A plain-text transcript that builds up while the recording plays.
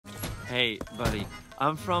Hey, buddy,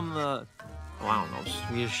 I'm from the, I don't know,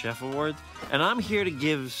 Swedish Chef Awards, and I'm here to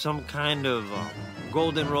give some kind of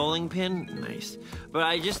golden rolling pin. Nice. But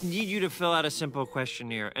I just need you to fill out a simple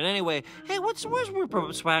questionnaire. And anyway, hey, where's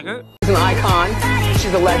Rupert Swagger? She's an icon,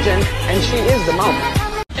 she's a legend, and she is the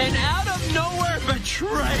moment. And out of nowhere,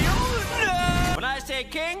 betrayal? No! When I say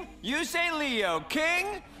king, you say Leo.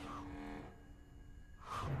 King?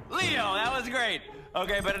 Leo, that was great.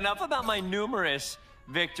 Okay, but enough about my numerous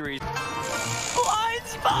victories. Blind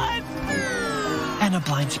spot! And a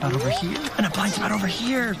blind spot over here, and a blind spot over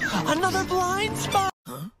here. Another blind spot!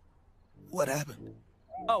 Huh? What happened?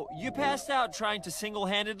 Oh, you passed out trying to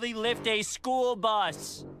single-handedly lift a school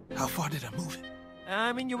bus. How far did I move it?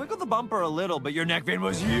 I mean, you wiggled the bumper a little, but your neck vein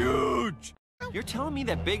was huge. You're telling me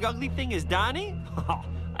that big ugly thing is Donnie?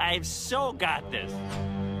 I've so got this.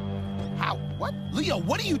 How? What? Leo,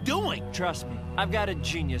 what are you doing? Trust me, I've got a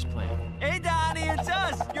genius plan. Hey, Donnie, it's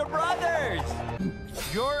us, your brothers.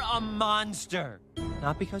 You're a monster.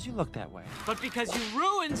 Not because you look that way, but because you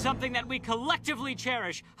ruined something that we collectively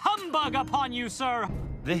cherish. Humbug upon you, sir!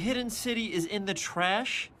 The hidden city is in the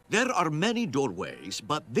trash? There are many doorways,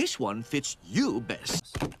 but this one fits you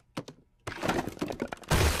best.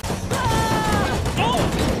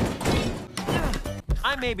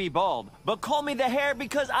 I may be bald, but call me the hare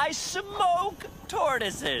because I smoke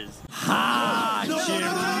tortoises. Ha!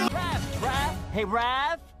 Raph! Hey,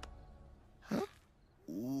 Raph? Huh?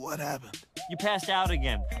 What happened? You passed out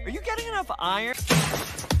again. Are you getting enough iron?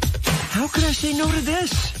 How could I say no to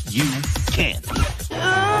this? You can't.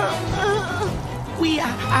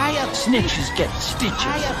 Snitches get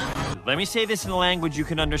stitches. Let me say this in a language you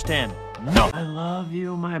can understand. No! I love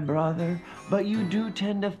you, my brother, but you do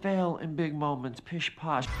tend to fail in big moments. Pish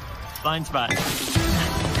posh. Blind spot.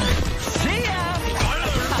 See ya!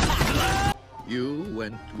 You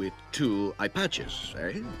went with 2 eye patches,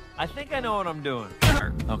 eh? I think I know what I'm doing.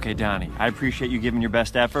 Okay, Donnie, I appreciate you giving your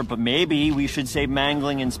best effort, but maybe we should save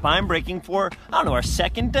mangling and spine breaking for, I don't know, our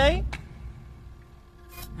second day?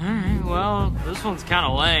 Alright, well, this one's kinda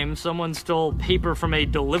lame. Someone stole paper from a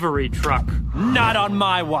delivery truck. Not on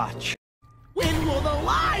my watch. When will the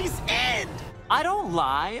lies end? I don't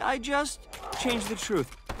lie, I just change the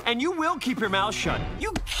truth. And you will keep your mouth shut.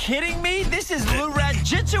 You kidding me? This is Blue Rat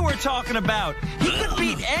Jitsu we're talking about. He could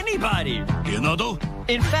beat anybody.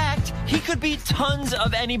 In fact, he could beat tons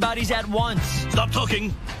of anybody's at once. Stop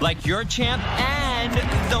talking. Like your champ and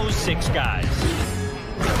those 6 guys.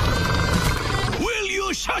 Will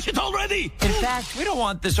you shut it already? In fact, we don't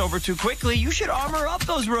want this over too quickly. You should armor up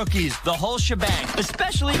those rookies. The whole shebang.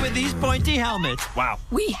 Especially with these pointy helmets. Wow.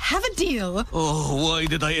 We have a deal. Oh, why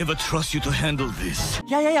did I ever trust you to handle this?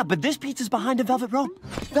 Yeah, but this pizza's behind a velvet rope.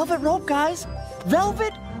 Velvet rope, guys.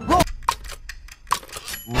 Velvet rope.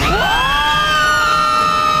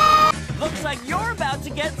 Looks like you're about to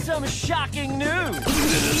get some shocking news.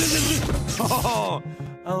 Oh,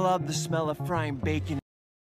 I love the smell of frying bacon